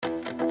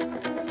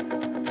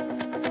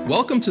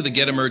Welcome to the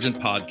Get Emergent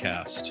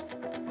podcast.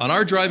 On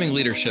our Driving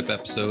Leadership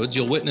episodes,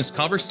 you'll witness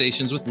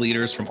conversations with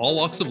leaders from all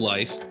walks of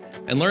life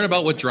and learn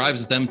about what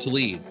drives them to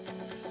lead.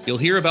 You'll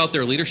hear about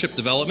their leadership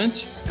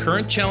development,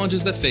 current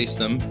challenges that face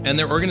them and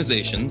their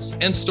organizations,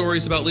 and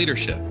stories about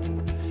leadership.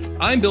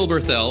 I'm Bill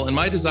Berthel, and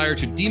my desire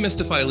to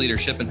demystify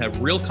leadership and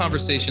have real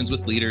conversations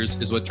with leaders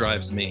is what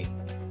drives me.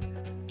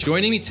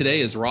 Joining me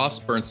today is Ross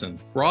Berntsen.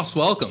 Ross,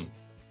 welcome.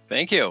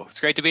 Thank you. It's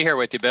great to be here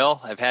with you,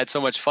 Bill. I've had so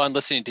much fun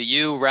listening to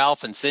you,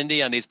 Ralph, and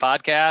Cindy on these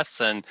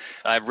podcasts, and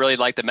I really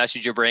like the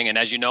message you bring. And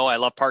as you know, I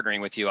love partnering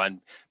with you on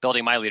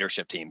building my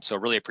leadership team. So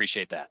really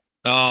appreciate that.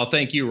 Oh,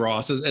 thank you,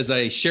 Ross. As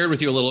I shared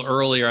with you a little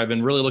earlier, I've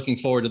been really looking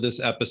forward to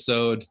this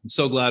episode. I'm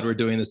so glad we're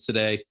doing this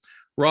today.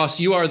 Ross,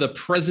 you are the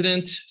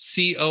president,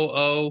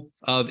 COO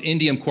of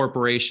Indium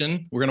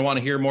Corporation. We're going to want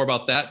to hear more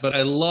about that, but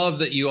I love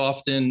that you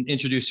often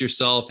introduce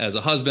yourself as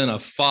a husband, a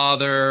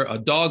father, a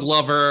dog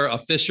lover, a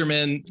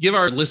fisherman. Give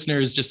our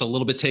listeners just a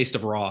little bit taste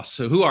of Ross.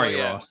 So who are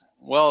you, Ross?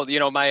 Well, you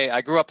know, I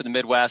grew up in the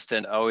Midwest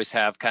and always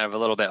have kind of a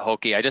little bit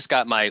hokey. I just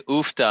got my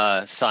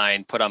UFTA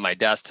sign put on my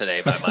desk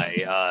today by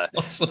my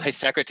my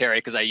secretary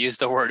because I use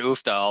the word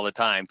UFTA all the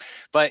time.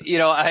 But, you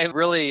know, I'm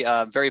really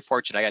very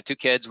fortunate. I got two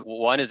kids.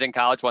 One is in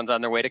college, one's on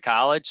their way to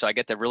college. So I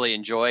get to really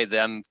enjoy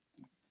them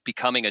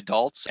becoming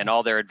adults and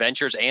all their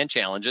adventures and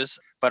challenges.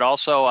 But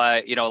also,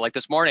 you know, like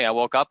this morning, I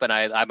woke up and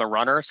I'm a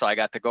runner. So I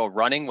got to go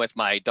running with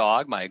my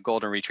dog, my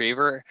golden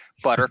retriever,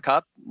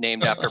 Buttercup,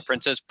 named after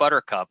Princess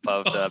Buttercup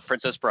of the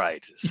Princess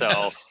Bride. So,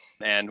 yes.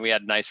 And we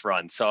had a nice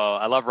run. So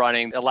I love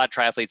running. A lot of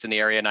triathletes in the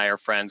area and I are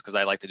friends because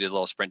I like to do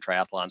little sprint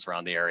triathlons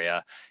around the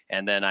area.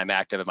 And then I'm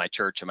active in my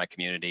church and my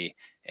community.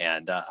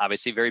 And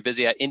obviously very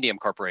busy at Indium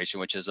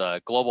Corporation, which is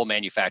a global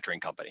manufacturing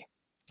company.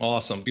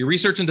 Awesome. Your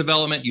research and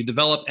development, you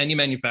develop and you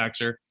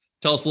manufacture.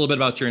 Tell us a little bit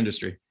about your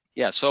industry.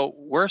 Yeah, so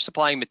we're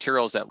supplying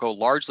materials that go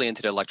largely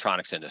into the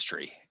electronics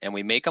industry, and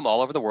we make them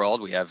all over the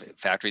world. We have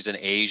factories in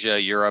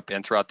Asia, Europe,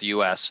 and throughout the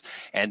US.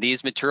 And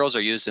these materials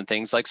are used in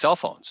things like cell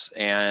phones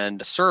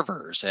and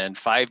servers and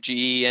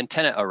 5G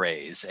antenna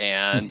arrays,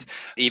 and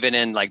even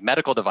in like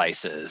medical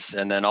devices,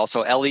 and then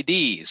also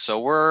LEDs. So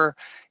we're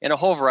in a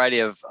whole variety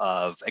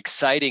of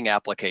exciting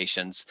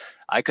applications.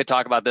 I could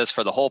talk about this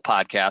for the whole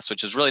podcast,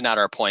 which is really not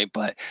our point,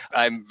 but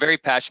I'm very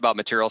passionate about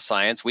material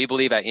science. We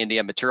believe at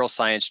Indium, material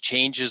science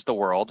changes the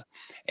world,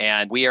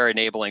 and we are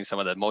enabling some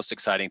of the most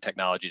exciting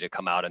technology to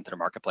come out into the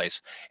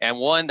marketplace. And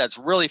one that's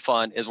really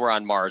fun is we're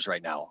on Mars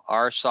right now.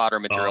 Our solder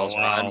materials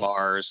are on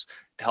Mars,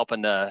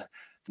 helping the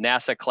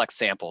NASA collect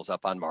samples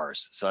up on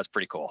Mars. So that's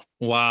pretty cool.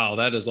 Wow,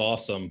 that is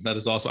awesome. That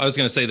is awesome. I was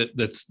going to say that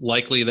that's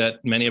likely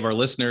that many of our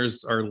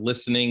listeners are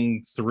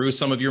listening through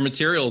some of your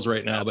materials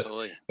right now,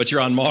 but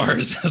you're on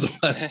Mars.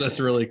 That's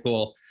really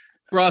cool.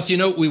 Ross, you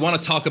know, we want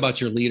to talk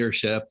about your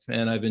leadership,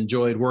 and I've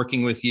enjoyed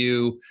working with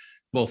you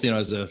both, you know,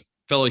 as a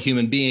fellow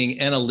human being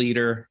and a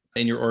leader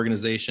in your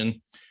organization.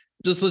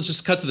 Let's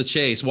just cut to the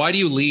chase. Why do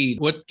you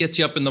lead? What gets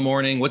you up in the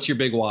morning? What's your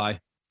big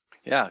why?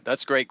 Yeah,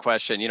 that's a great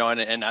question. You know,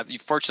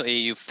 and fortunately,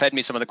 you fed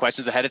me some of the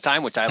questions ahead of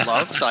time, which I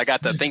love. So I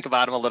got to think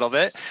about them a little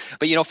bit.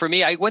 But, you know, for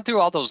me, I went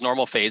through all those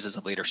normal phases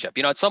of leadership.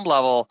 You know, at some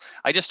level,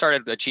 I just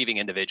started achieving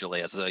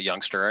individually as a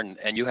youngster.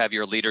 And you have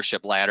your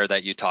leadership ladder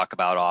that you talk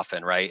about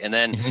often, right? And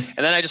then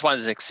I just wanted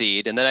to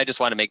succeed. And then I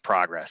just wanted to make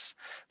progress.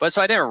 But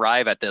so I didn't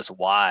arrive at this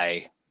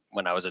why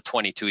when I was a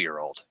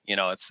 22-year-old. You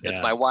know, it's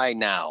my why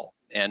now.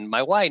 And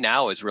my why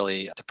now is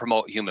really to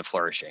promote human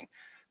flourishing.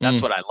 That's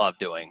what I love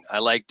doing. I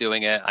like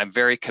doing it. I'm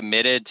very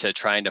committed to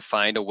trying to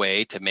find a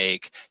way to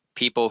make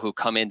people who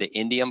come into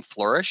Indium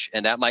flourish.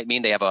 And that might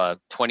mean they have a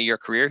 20-year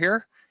career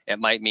here. It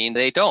might mean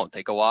they don't.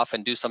 They go off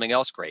and do something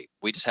else great.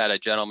 We just had a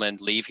gentleman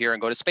leave here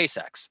and go to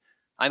SpaceX.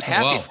 I'm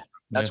happy for him.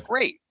 That's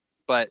great.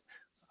 But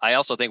I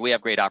also think we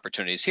have great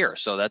opportunities here.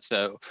 So that's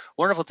a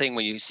wonderful thing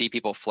when you see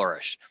people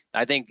flourish.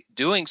 I think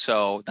doing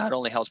so not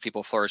only helps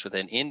people flourish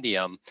within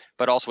Indium,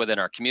 but also within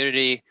our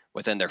community,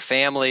 within their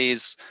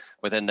families,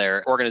 within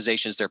their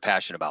organizations they're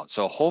passionate about.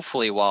 So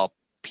hopefully while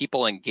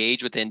people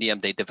engage with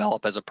Indium, they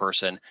develop as a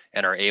person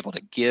and are able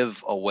to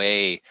give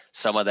away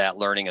some of that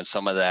learning and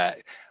some of that,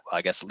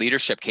 I guess,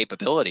 leadership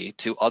capability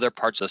to other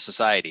parts of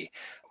society.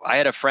 I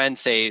had a friend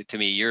say to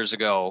me years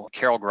ago,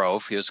 Carol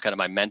Grove, he was kind of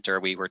my mentor.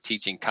 We were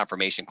teaching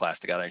confirmation class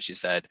together. And she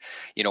said,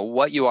 you know,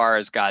 what you are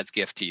is God's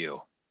gift to you.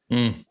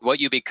 What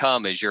you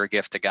become is your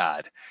gift to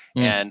God.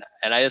 And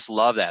I just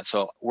love that.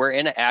 So we're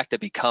in an act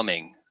of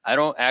becoming. I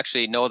don't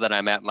actually know that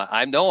I'm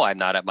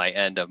not at my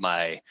end of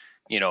my,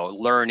 you know,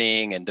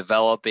 learning and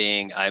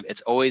developing. It's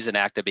always an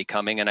act of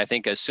becoming. And I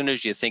think as soon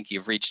as you think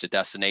you've reached a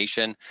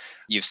destination,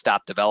 you've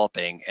stopped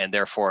developing and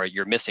therefore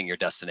you're missing your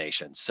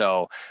destination.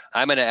 So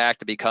I'm in an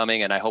act of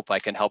becoming, and I hope I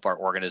can help our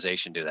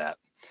organization do that.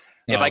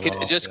 If I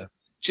could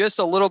just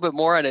a little bit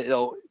more on it,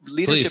 though,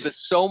 leadership is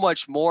so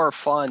much more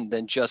fun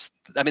than just,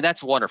 I mean,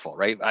 that's wonderful,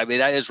 right? I mean,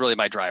 that is really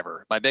my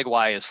driver. My big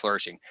why is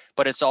flourishing,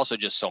 but it's also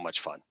just so much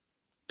fun.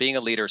 Being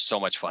a leader is so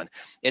much fun.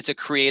 It's a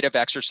creative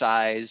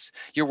exercise.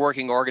 You're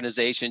working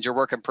organizations, you're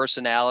working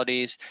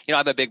personalities. You know,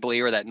 I'm a big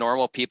believer that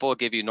normal people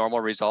give you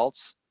normal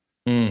results.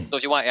 Mm. So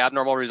if you want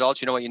abnormal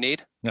results, you know what you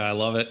need? I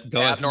love it.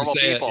 Go ahead. Abnormal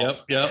Say people. it.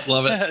 Yep.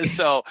 Love it.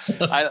 So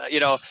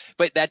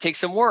but that takes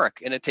some work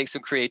and it takes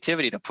some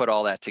creativity to put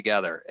all that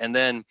together. And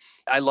then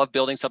I love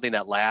building something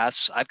that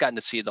lasts. I've gotten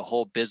to see the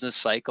whole business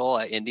cycle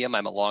at Indium.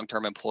 I'm a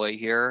long-term employee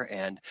here,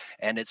 and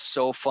it's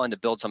so fun to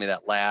build something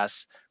that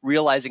lasts,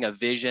 realizing a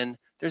vision.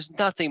 There's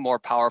nothing more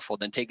powerful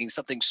than taking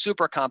something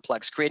super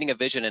complex, creating a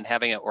vision and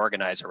having it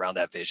organized around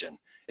that vision.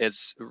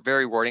 It's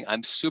very rewarding.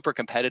 I'm super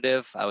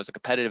competitive. I was a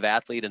competitive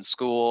athlete in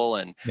school,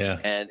 and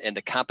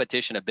the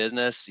competition of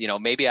business,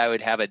 maybe I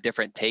would have a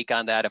different take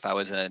on that if I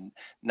was in a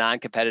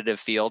non-competitive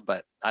field,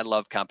 but I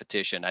love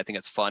competition. I think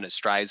it's fun. It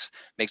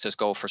makes us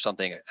go for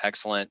something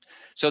excellent.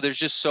 So there's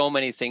just so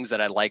many things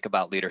that I like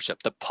about leadership,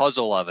 the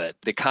puzzle of it,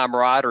 the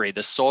camaraderie,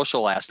 the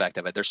social aspect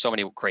of it. There's so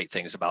many great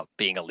things about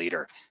being a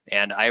leader.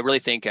 And I really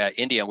think at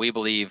Indium, we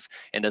believe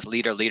in this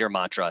leader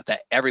mantra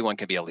that everyone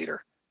can be a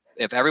leader.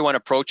 If everyone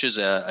approaches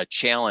a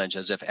challenge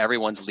as if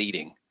everyone's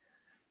leading,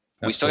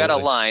 we still got to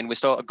align.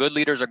 Good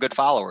leaders are good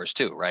followers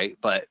too, right?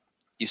 But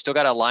you still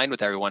got to align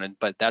with everyone.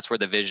 But that's where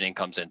the visioning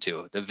comes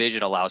into. The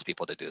vision allows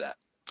people to do that.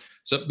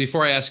 So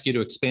before I ask you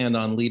to expand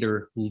on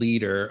leader,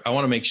 I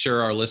want to make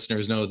sure our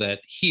listeners know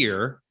that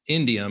here,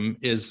 Indium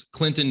is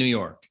Clinton, New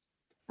York.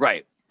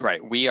 Right.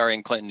 We are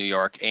in Clinton, New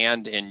York,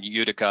 and in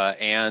Utica,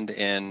 and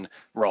in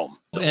Rome.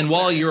 And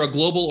while you're a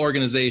global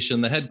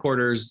organization, the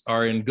headquarters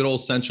are in good old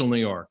Central New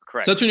York.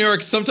 Correct. Central New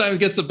York sometimes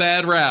gets a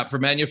bad rap for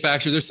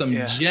manufacturers. There's some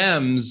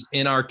gems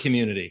in our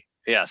community.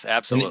 Yes,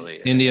 absolutely.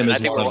 Indium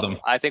is one of them.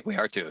 I think we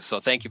are too.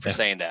 So thank you for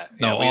saying that.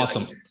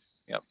 Awesome.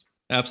 Yep.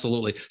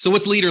 Absolutely. So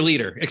what's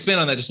leader?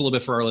 Expand on that just a little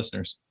bit for our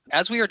listeners.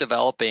 As we are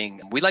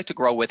developing, we like to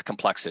grow with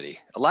complexity.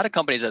 A lot of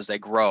companies, as they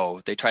grow,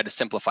 they try to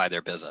simplify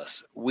their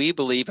business. We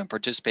believe in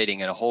participating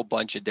in a whole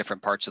bunch of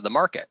different parts of the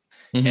market.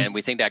 Mm-hmm. And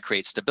we think that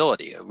creates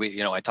stability.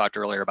 I talked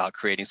earlier about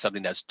creating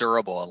something that's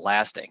durable and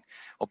lasting.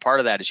 Well,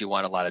 part of that is you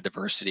want a lot of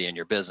diversity in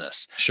your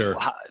business. Sure.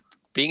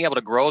 Being able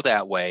to grow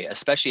that way,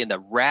 especially in the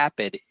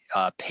rapid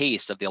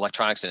pace of the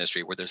electronics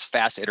industry where there's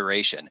fast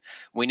iteration,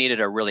 we needed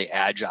a really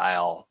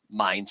agile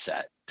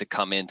mindset to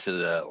come into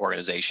the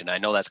organization. I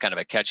know that's kind of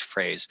a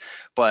catchphrase,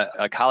 but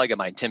a colleague of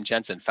mine, Tim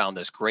Jensen, found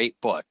this great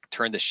book,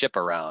 Turn the Ship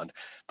Around,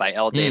 by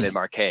L. David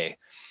Marquet.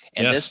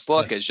 And this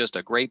book is just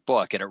a great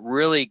book, and it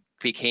really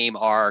became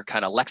our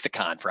kind of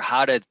lexicon for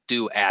how to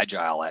do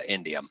agile at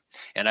Indium.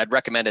 And I'd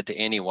recommend it to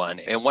anyone.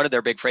 And one of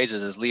their big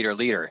phrases is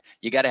leader.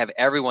 You got to have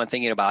everyone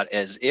thinking about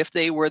as if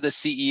they were the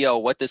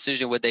CEO, what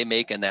decision would they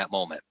make in that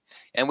moment?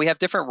 And we have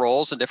different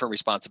roles and different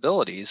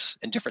responsibilities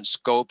and different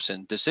scopes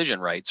and decision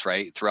rights,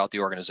 right, throughout the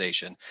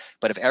organization.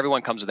 But if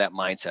everyone comes with that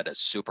mindset,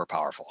 it's super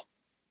powerful.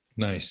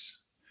 Nice.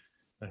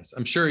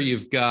 I'm sure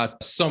you've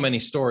got so many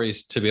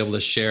stories to be able to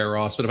share,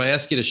 Ross, but if I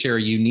ask you to share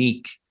a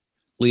unique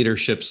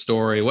leadership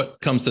story,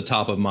 what comes to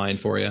top of mind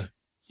for you?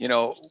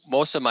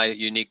 Most of my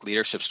unique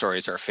leadership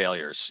stories are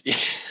failures.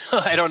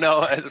 I don't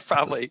know,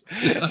 probably,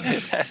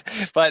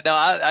 but no,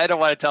 I don't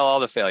want to tell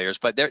all the failures,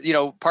 but there,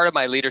 part of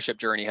my leadership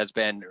journey has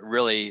been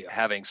really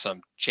having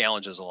some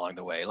challenges along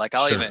the way. Like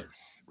I'll even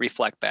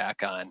reflect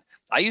back on,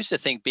 I used to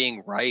think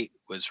being right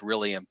was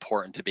really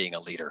important to being a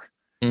leader.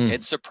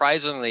 It's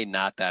surprisingly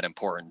not that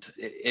important.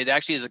 It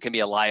actually can be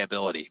a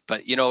liability,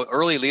 but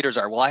early leaders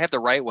are, well, I have the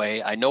right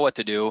way. I know what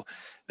to do.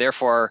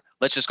 Therefore,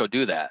 let's just go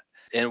do that.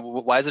 And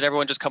why isn't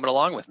everyone just coming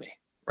along with me?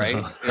 Right.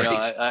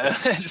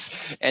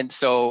 And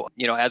so,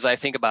 as I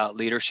think about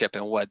leadership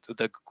and what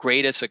the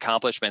greatest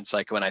accomplishments,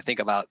 like when I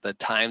think about the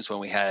times when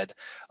we had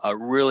a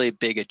really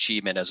big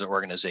achievement as an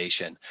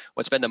organization,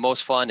 what's been the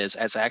most fun is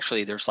as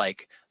actually there's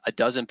like a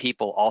dozen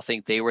people all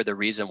think they were the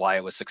reason why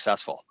it was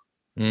successful.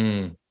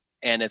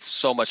 And it's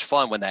so much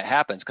fun when that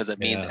happens because it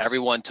means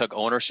everyone took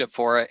ownership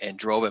for it and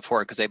drove it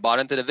forward because they bought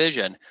into the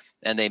vision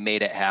and they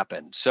made it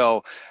happen.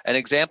 So an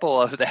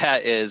example of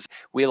that is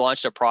we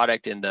launched a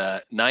product in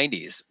the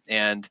 90s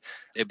and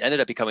it ended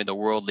up becoming the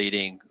world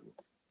leading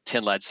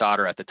tin lead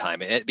solder at the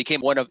time. It became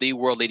one of the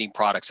world leading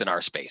products in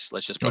our space.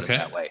 Let's just put it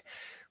that way.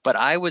 But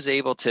I was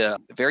able to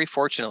very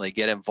fortunately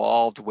get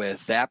involved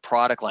with that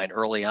product line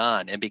early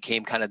on and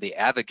became kind of the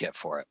advocate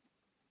for it.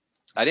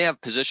 I didn't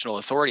have positional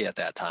authority at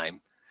that time.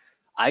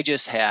 I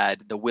just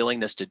had the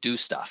willingness to do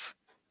stuff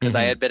because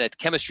I had been a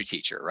chemistry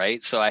teacher,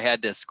 right? So I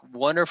had this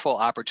wonderful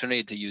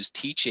opportunity to use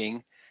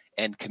teaching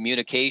and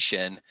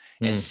communication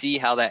and see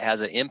how that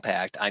has an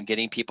impact on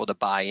getting people to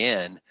buy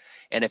in.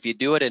 And if you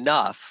do it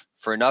enough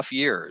for enough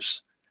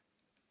years,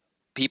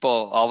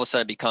 people all of a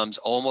sudden becomes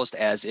almost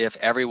as if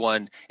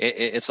everyone,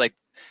 it's like,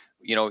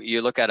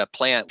 you look at a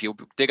plant, if you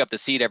dig up the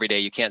seed every day,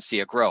 you can't see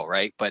it grow,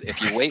 right? But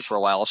if you wait for a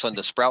while, all of a sudden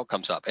the sprout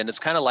comes up. And it's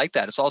kind of like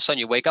that. It's all of a sudden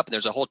you wake up and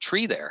there's a whole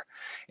tree there.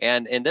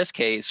 And in this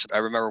case, I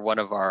remember one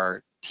of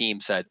our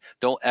team said,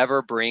 don't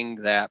ever bring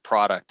that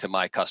product to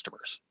my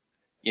customers,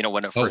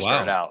 when it first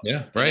started out.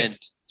 Yeah, right.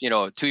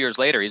 And, 2 years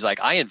later, he's like,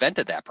 I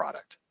invented that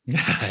product.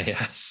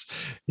 Yes.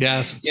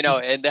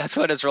 And that's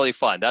when it's really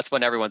fun. That's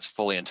when everyone's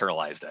fully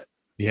internalized it.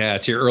 Yeah.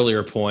 To your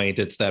earlier point,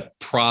 it's that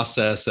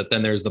process that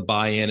then there's the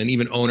buy-in and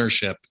even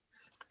ownership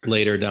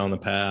later down the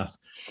path.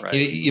 Right.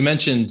 You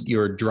mentioned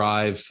your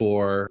drive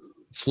for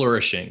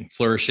flourishing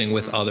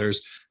with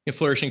others,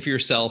 flourishing for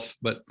yourself,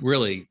 but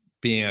really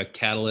being a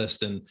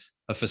catalyst and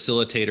a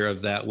facilitator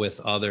of that with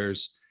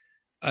others.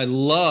 I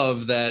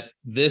love that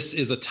this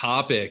is a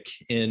topic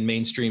in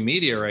mainstream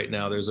media right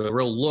now. There's a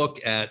real look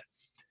at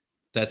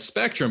that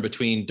spectrum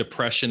between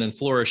depression and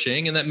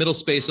flourishing and that middle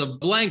space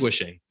of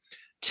languishing.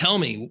 Tell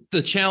me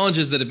the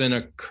challenges that have been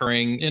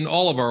occurring in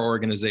all of our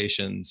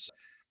organizations,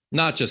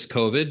 not just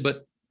COVID,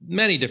 but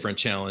many different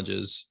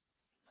challenges.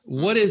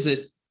 What is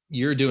it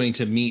you're doing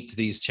to meet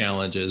these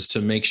challenges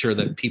to make sure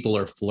that people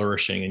are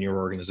flourishing in your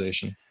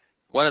organization?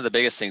 One of the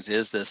biggest things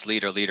is this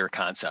leader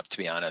concept, to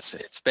be honest.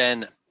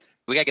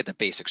 We got to get the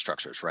basic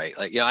structures right.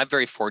 I'm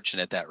very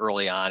fortunate that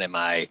early on in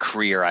my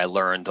career, I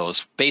learned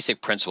those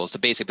basic principles, the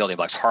basic building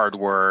blocks: hard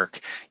work,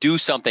 do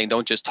something,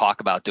 don't just talk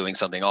about doing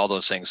something, all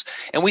those things.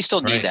 And we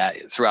still need that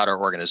throughout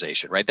our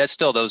organization, right? That's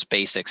still, those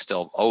basics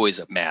still always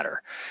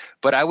matter.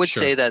 But I would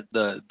say that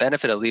the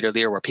benefit of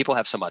leader, where people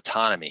have some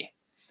autonomy,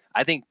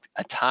 I think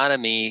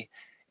autonomy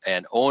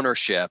and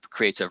ownership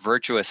creates a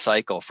virtuous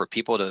cycle for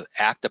people to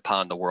act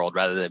upon the world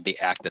rather than be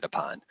acted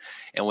upon.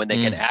 And when they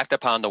can act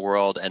upon the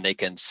world and they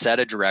can set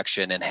a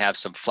direction and have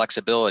some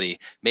flexibility,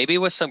 maybe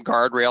with some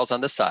guardrails on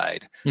the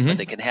side, but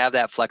they can have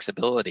that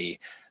flexibility,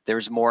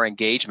 there's more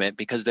engagement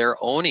because they're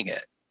owning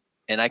it.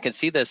 And I can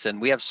see this, and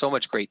we have so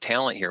much great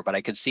talent here, but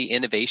I can see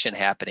innovation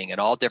happening in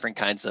all different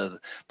kinds of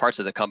parts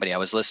of the company. I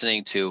was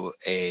listening to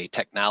a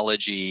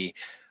technology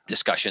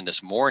discussion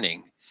this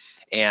morning,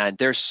 and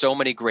there's so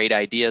many great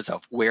ideas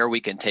of where we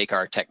can take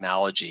our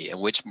technology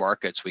and which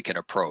markets we can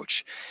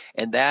approach.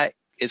 And that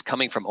is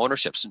coming from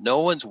ownership. So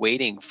no one's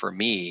waiting for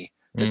me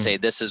to say,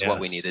 this is what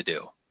we need to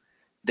do.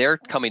 They're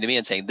coming to me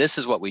and saying, this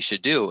is what we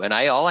should do. And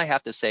all I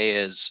have to say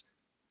is,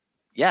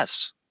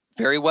 yes,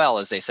 very well,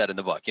 as they said in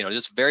the book,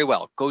 just very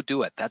well, go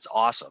do it. That's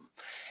awesome.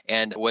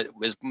 And what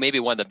was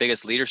maybe one of the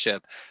biggest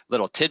leadership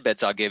little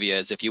tidbits I'll give you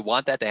is, if you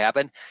want that to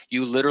happen,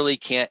 you literally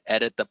can't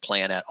edit the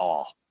plan at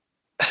all.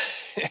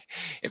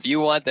 If you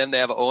want them to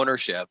have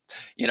ownership,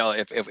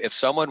 if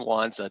someone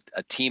wants a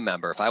team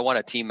member, if I want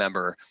a team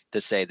member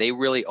to say they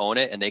really own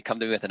it and they come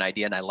to me with an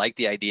idea and I like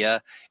the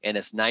idea and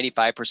it's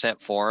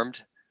 95%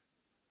 formed,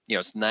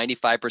 it's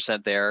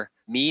 95% there,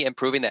 me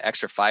improving the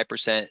extra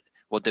 5%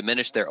 will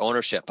diminish their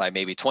ownership by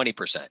maybe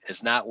 20%.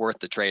 It's not worth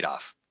the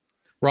trade-off.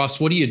 Ross,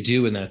 what do you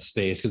do in that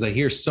space? Because I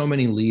hear so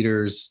many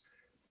leaders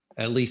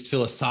at least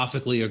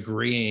philosophically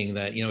agreeing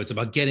that, it's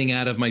about getting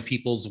out of my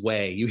people's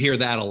way. You hear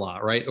that a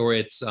lot, right? Or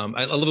it's,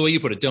 I love the way you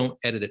put it, don't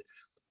edit it.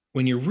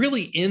 When you're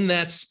really in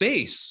that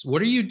space,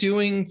 what are you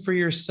doing for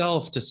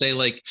yourself to say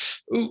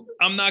ooh,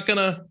 I'm going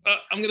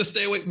to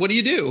stay away? What do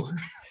you do?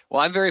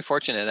 Well, I'm very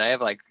fortunate. I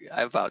have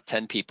about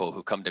 10 people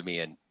who come to me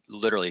and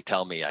literally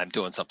tell me I'm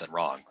doing something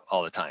wrong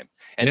all the time.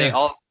 And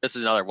this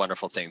is another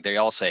wonderful thing. They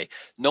all say,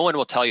 no one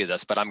will tell you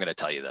this, but I'm going to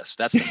tell you this.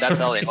 That's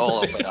how they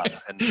all open up.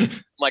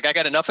 And I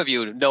got enough of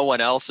you. No one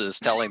else is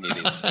telling me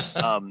these.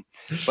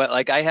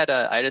 But I had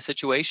a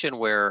situation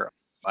where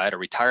I had a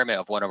retirement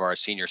of one of our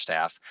senior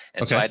staff.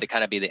 And so I had to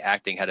kind of be the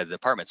acting head of the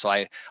department. So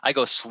I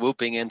go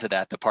swooping into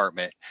that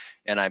department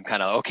and I'm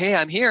kind of, okay,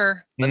 I'm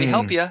here. Let me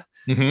help you.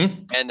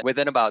 And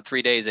within about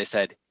 3 days, they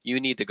said,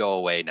 you need to go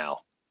away now.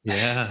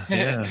 Yeah.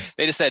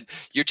 They just said,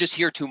 you're just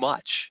here too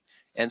much.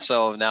 And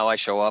so now I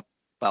show up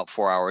about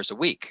 4 hours a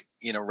week,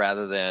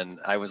 rather than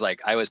I was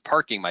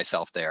parking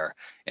myself there.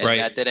 And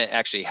that didn't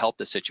actually help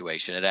the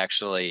situation. It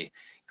actually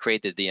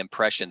created the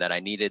impression that I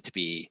needed to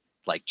be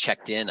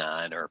checked in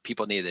on, or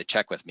people needed to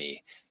check with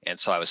me. And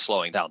so I was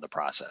slowing down the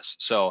process.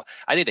 So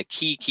I think the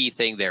key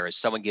thing there is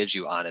someone gives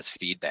you honest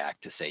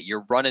feedback to say,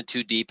 you're running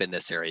too deep in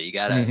this area. You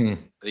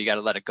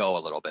gotta let it go a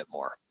little bit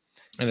more.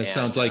 And it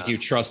sounds like you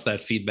trust that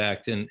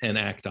feedback and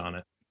act on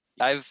it.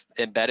 I've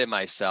embedded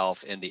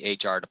myself in the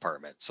HR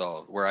department.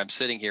 So where I'm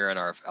sitting here in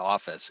our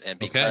office, and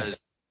because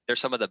they're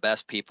some of the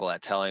best people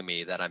at telling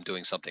me that I'm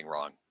doing something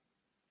wrong.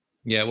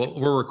 Yeah, well,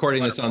 we're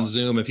recording this on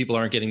Zoom and people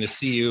aren't getting to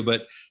see you,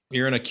 but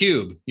you're in a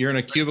cube. You're in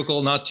a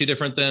cubicle, not too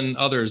different than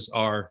others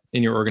are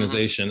in your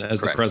organization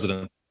as the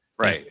president.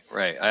 Right.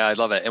 I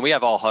love it. And we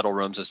have all huddle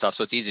rooms and stuff,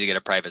 so it's easy to get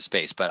a private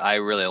space, but I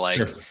really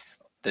like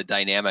the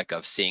dynamic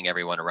of seeing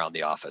everyone around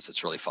the office.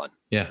 It's really fun.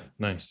 Yeah,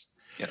 nice.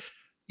 Yeah.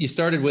 You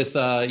started with,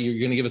 you're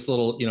going to give us a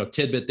little,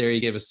 tidbit there.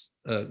 You gave us,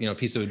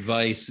 piece of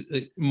advice.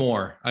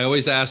 More. I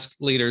always ask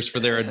leaders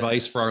for their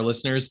advice for our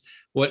listeners.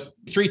 What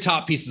 3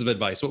 top pieces of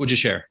advice? What would you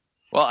share?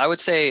 Well, I would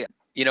say,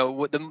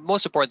 the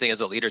most important thing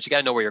as a leader is you got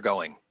to know where you're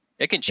going.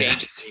 It can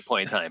change at any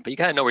point in time, but you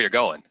got to know where you're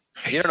going.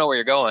 If you don't know where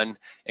you're going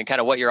and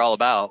kind of what you're all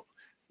about,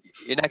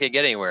 you're not going to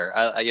get anywhere.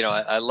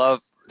 I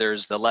love,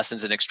 there's the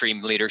lessons in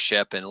extreme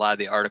leadership and a lot of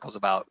the articles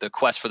about the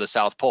quest for the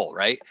South Pole,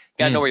 right? You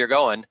got to know where you're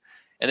going.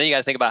 And then you got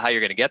to think about how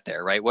you're going to get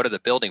there, right? What are the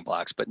building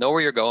blocks? But know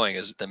where you're going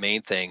is the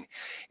main thing.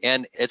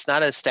 And it's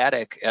not as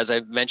static. As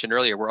I mentioned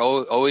earlier, we're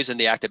always in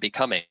the act of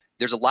becoming.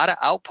 There's a lot of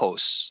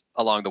outposts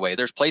along the way.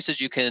 There's places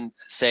you can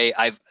say,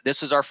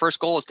 this is our first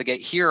goal is to get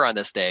here on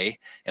this day.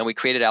 And we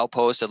created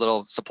outpost, a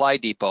little supply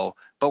depot,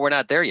 but we're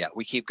not there yet.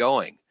 We keep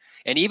going.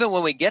 And even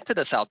when we get to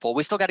the South Pole,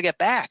 we still got to get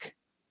back.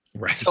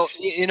 Right. So,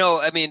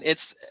 I mean,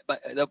 but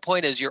the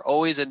point is you're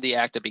always in the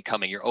act of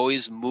becoming, you're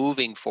always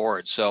moving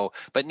forward. So,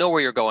 but know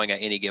where you're going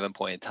at any given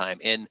point in time.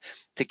 And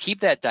to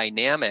keep that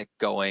dynamic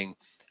going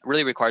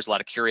really requires a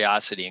lot of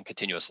curiosity and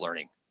continuous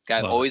learning. Got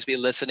to Love it. always be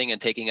listening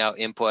and taking out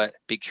input,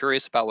 be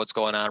curious about what's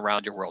going on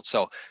around your world.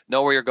 So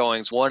know where you're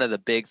going is one of the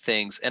big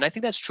things. And I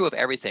think that's true of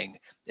everything.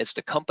 It's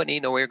the company,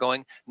 know where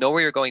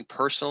you're going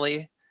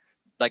personally.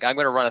 Like I'm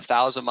going to run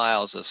 1,000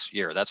 miles this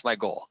year. That's my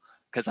goal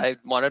because I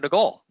wanted a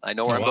goal. I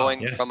know where Oh, I'm wow.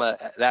 going Yeah. from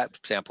that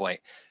standpoint.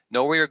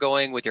 Know where you're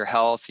going with your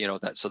health, know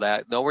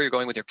where you're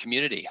going with your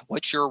community.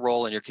 What's your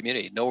role in your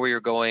community? Know where you're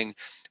going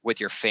with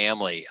your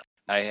family.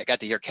 I got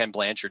to hear Ken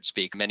Blanchard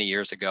speak many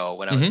years ago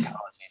when I was in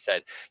college. He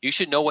said, you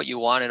should know what you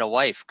want in a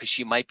wife because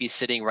she might be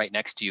sitting right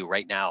next to you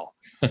right now.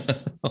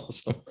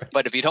 Awesome.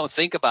 But if you don't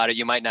think about it,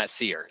 you might not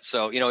see her.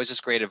 So, it's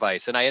just great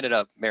advice. And I ended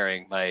up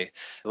marrying the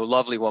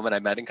lovely woman I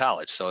met in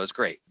college. So it was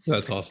great.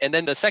 That's awesome. And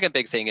then the second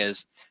big thing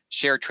is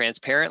share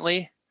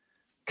transparently,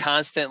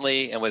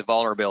 constantly, and with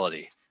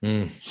vulnerability.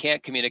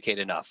 Can't communicate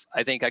enough.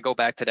 I think I go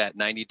back to that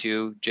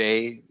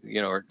 92J,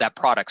 or that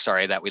product,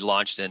 that we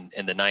launched in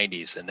the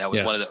 90s. And that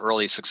was one of the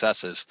early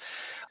successes.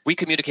 We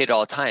communicated all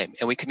the time,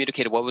 and we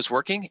communicated what was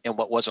working and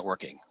what wasn't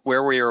working,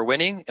 where we were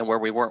winning and where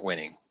we weren't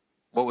winning,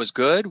 what was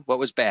good, what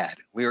was bad.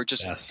 We were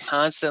just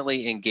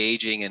constantly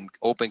engaging in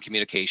open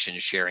communication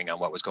and sharing on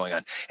what was going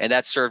on. And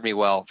that served me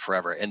well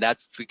forever. And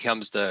that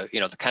becomes the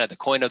kind of the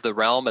coin of the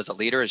realm as a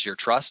leader is your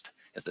trust.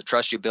 Is the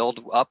trust you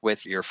build up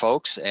with your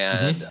folks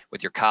and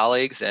with your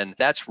colleagues. And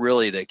that's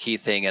really the key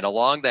thing. And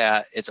along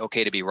that, it's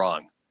okay to be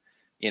wrong.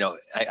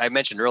 I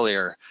mentioned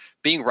earlier,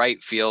 being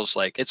right feels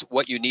like it's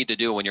what you need to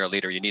do when you're a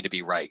leader. You need to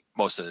be right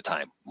most of the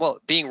time. Well,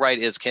 being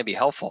right can be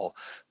helpful,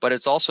 but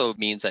it also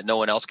means that no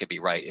one else can be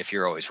right if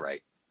you're always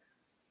right.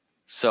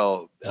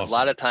 So a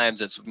lot of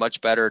times it's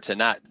much better to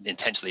not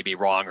intentionally be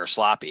wrong or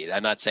sloppy.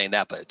 I'm not saying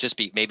that, but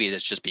maybe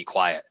it's just be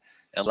quiet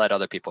and let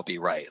other people be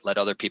right. Let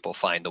other people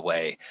find the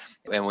way.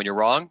 And when you're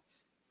wrong,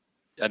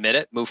 admit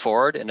it, move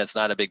forward, and it's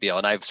not a big deal.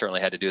 And I've certainly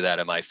had to do that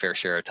in my fair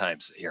share of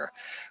times here.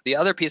 The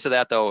other piece of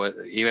that, though,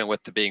 even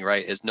with the being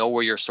right, is know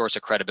where your source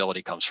of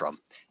credibility comes from.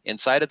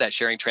 Inside of that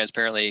sharing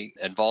transparently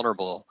and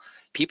vulnerable,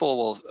 people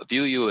will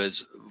view you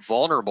as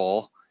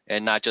vulnerable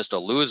and not just a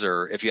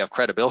loser if you have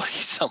credibility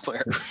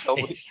somewhere. So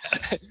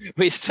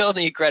we still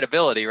need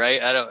credibility,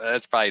 right?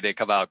 That's probably didn't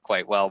come out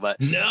quite well, but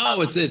no,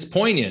 it's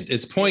poignant.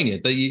 It's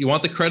poignant that you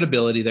want the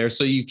credibility there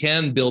so you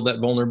can build that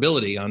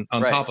vulnerability on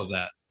top of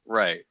that.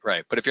 Right.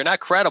 But if you're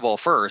not credible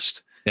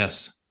first,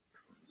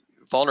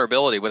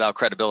 vulnerability without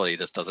credibility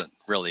just doesn't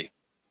really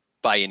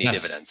buy any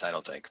dividends, I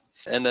don't think.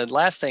 And the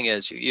last thing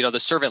is, the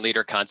servant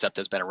leader concept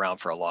has been around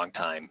for a long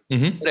time,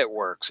 but it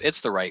works.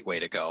 It's the right way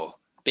to go.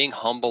 Being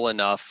humble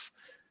enough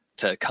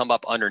to come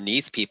up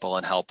underneath people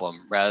and help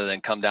them rather than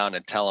come down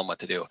and tell them what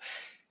to do.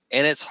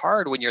 And it's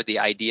hard when you're the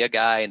idea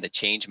guy and the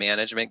change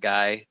management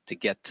guy to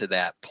get to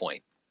that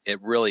point.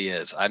 It really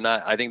is.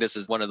 I think this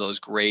is one of those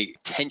great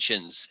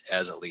tensions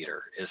as a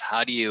leader is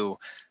how do you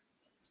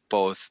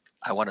both,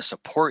 I want to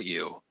support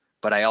you,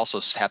 but I also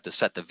have to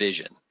set the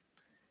vision.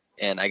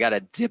 And I got to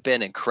dip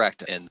in and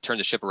correct and turn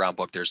the ship around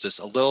book. There's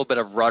a little bit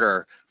of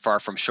rudder far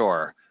from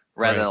shore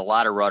rather than a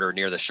lot of rudder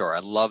near the shore. I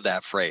love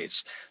that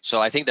phrase.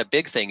 So I think the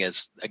big thing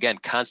is, again,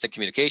 constant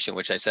communication,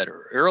 which I said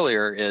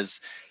earlier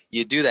is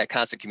you do that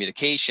constant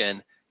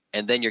communication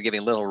and then you're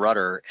giving little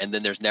rudder and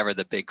then there's never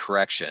the big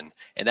correction.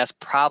 And that's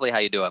probably how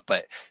you do it.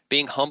 But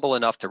being humble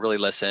enough to really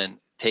listen,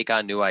 take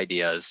on new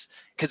ideas,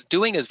 because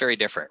doing is very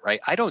different,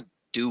 right? I don't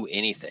do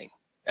anything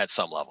at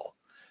some level.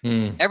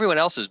 Everyone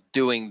else is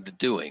doing the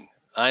doing.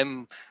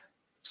 I'm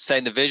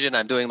setting the vision,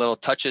 I'm doing little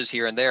touches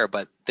here and there,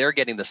 but they're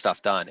getting the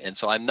stuff done. And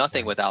so I'm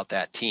nothing without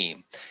that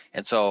team.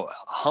 And so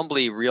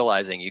humbly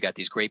realizing you got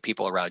these great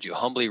people around you,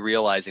 humbly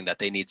realizing that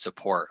they need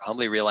support,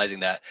 humbly realizing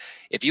that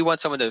if you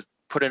want someone to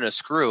put in a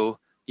screw,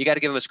 you got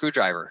to give them a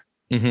screwdriver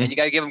and you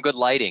got to give them good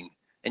lighting.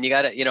 And you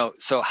got to,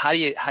 so how do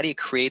you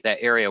create that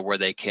area where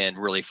they can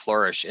really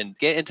flourish and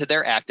get into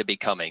their act of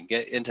becoming,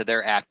 get into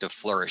their act of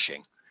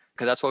flourishing?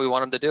 Because that's what we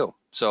want them to do.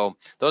 So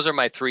those are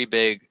my three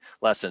big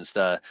lessons: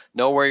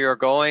 know where you're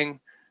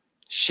going,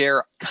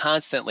 share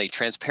constantly,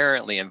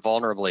 transparently, and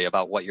vulnerably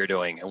about what you're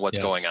doing and what's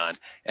going on,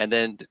 and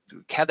then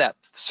have that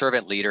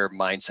servant leader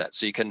mindset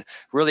so you can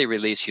really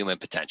release human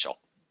potential.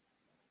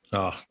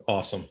 Oh,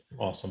 awesome.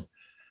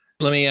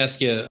 Let me ask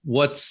you,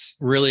 what's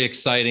really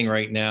exciting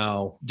right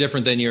now,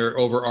 different than your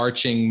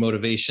overarching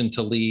motivation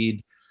to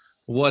lead?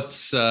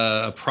 What's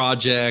a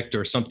project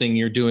or something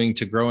you're doing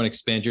to grow and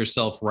expand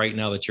yourself right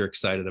now that you're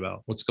excited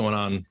about? What's going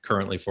on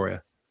currently for you?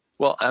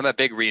 Well, I'm a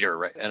big reader,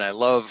 right? And I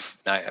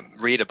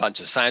read a bunch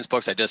of science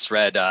books. I just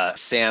read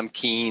Sam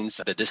Keen's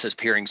The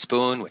Disappearing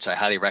Spoon, which I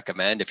highly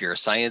recommend if you're a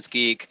science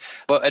geek.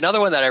 But another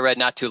one that I read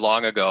not too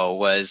long ago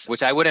was,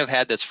 which I wouldn't have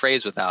had this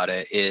phrase without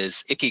it,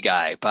 is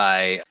Ikigai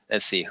by,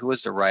 let's see, who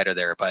was the writer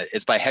there? But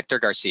it's by Hector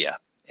Garcia.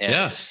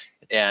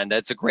 And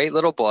it's a great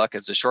little book.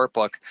 It's a short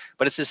book,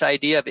 but it's this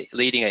idea of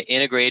leading an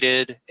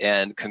integrated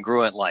and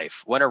congruent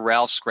life. One of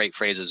Ralph's great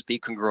phrases, be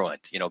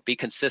congruent, be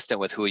consistent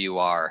with who you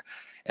are.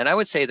 And I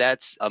would say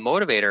that's a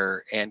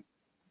motivator. And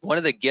one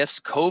of the gifts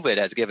COVID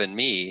has given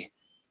me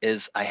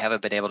is I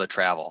haven't been able to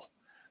travel.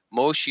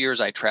 Most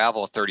years I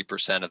travel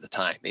 30% of the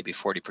time, maybe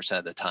 40%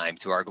 of the time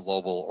to our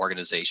global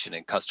organization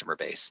and customer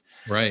base.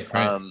 Right.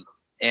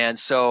 And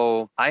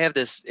so I have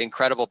this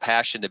incredible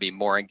passion to be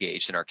more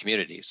engaged in our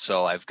community.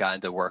 So I've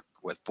gotten to work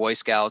with Boy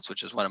Scouts,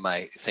 which is one of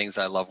my things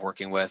I love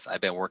working with.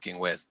 I've been working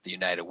with the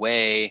United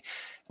Way,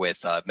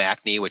 with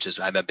MACNY, which is,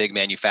 I'm a big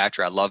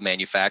manufacturer. I love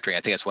manufacturing.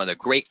 I think it's one of the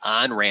great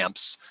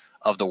on-ramps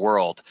of the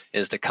world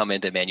is to come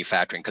into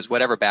manufacturing, because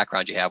whatever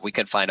background you have, we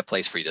can find a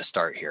place for you to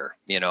start here,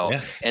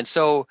 Yeah. And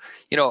so,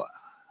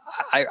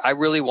 I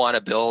really want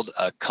to build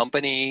a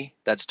company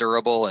that's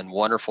durable and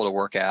wonderful to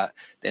work at,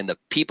 and the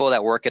people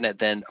that work in it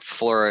then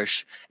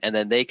flourish, and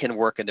then they can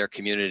work in their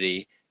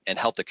community and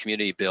help the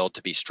community build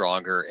to be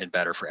stronger and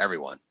better for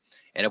everyone.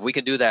 And if we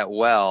can do that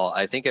well,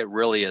 I think it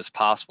really is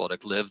possible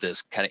to live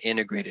this kind of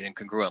integrated and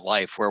congruent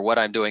life where what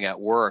I'm doing at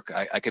work,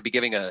 I could be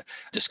giving a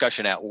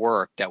discussion at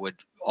work that would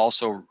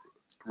also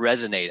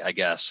resonate, I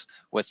guess,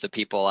 with the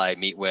people I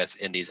meet with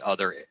in these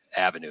other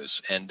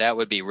avenues. And that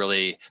would be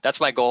really, that's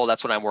my goal.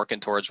 That's what I'm working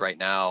towards right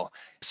now.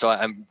 So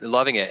I'm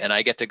loving it. And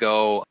I get to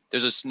go,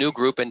 there's this new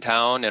group in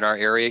town in our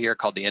area here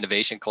called the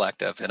Innovation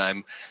Collective. And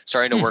I'm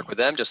starting to work with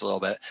them just a little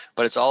bit,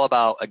 but it's all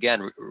about,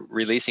 again,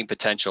 releasing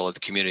potential of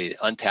the community,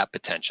 untapped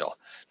potential.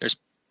 There's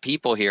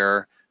people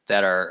here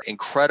that are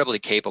incredibly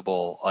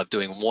capable of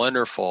doing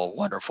wonderful,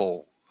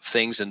 wonderful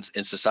things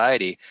in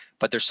society,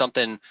 but there's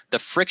something, the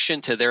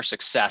friction to their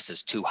success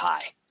is too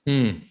high.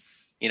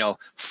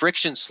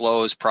 Friction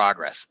slows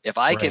progress. If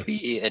I could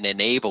be an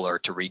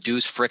enabler to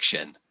reduce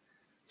friction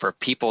for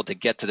people to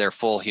get to their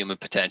full human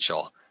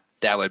potential,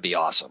 that would be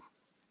awesome.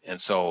 And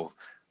so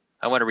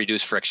I want to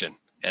reduce friction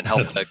and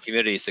help the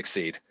community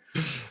succeed.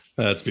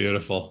 That's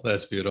beautiful.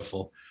 That's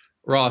beautiful.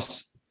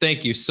 Ross,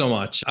 thank you so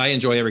much. I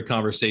enjoy every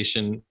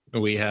conversation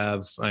we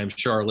have. I'm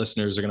sure our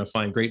listeners are going to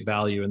find great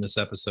value in this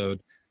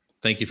episode.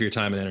 Thank you for your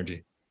time and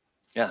energy.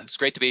 Yeah, it's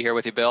great to be here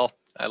with you, Bill.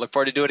 I look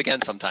forward to do it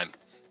again sometime.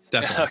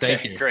 Definitely. Okay,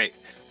 thank you. Great.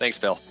 Thanks,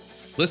 Bill.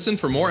 Listen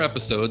for more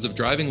episodes of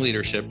Driving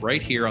Leadership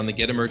right here on the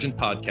Get Emergent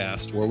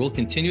podcast, where we'll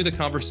continue the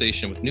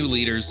conversation with new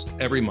leaders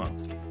every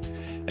month.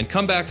 And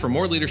come back for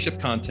more leadership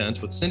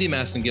content with Cindy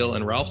Massengill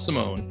and Ralph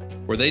Simone,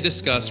 where they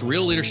discuss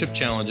real leadership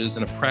challenges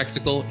in a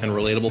practical and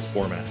relatable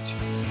format.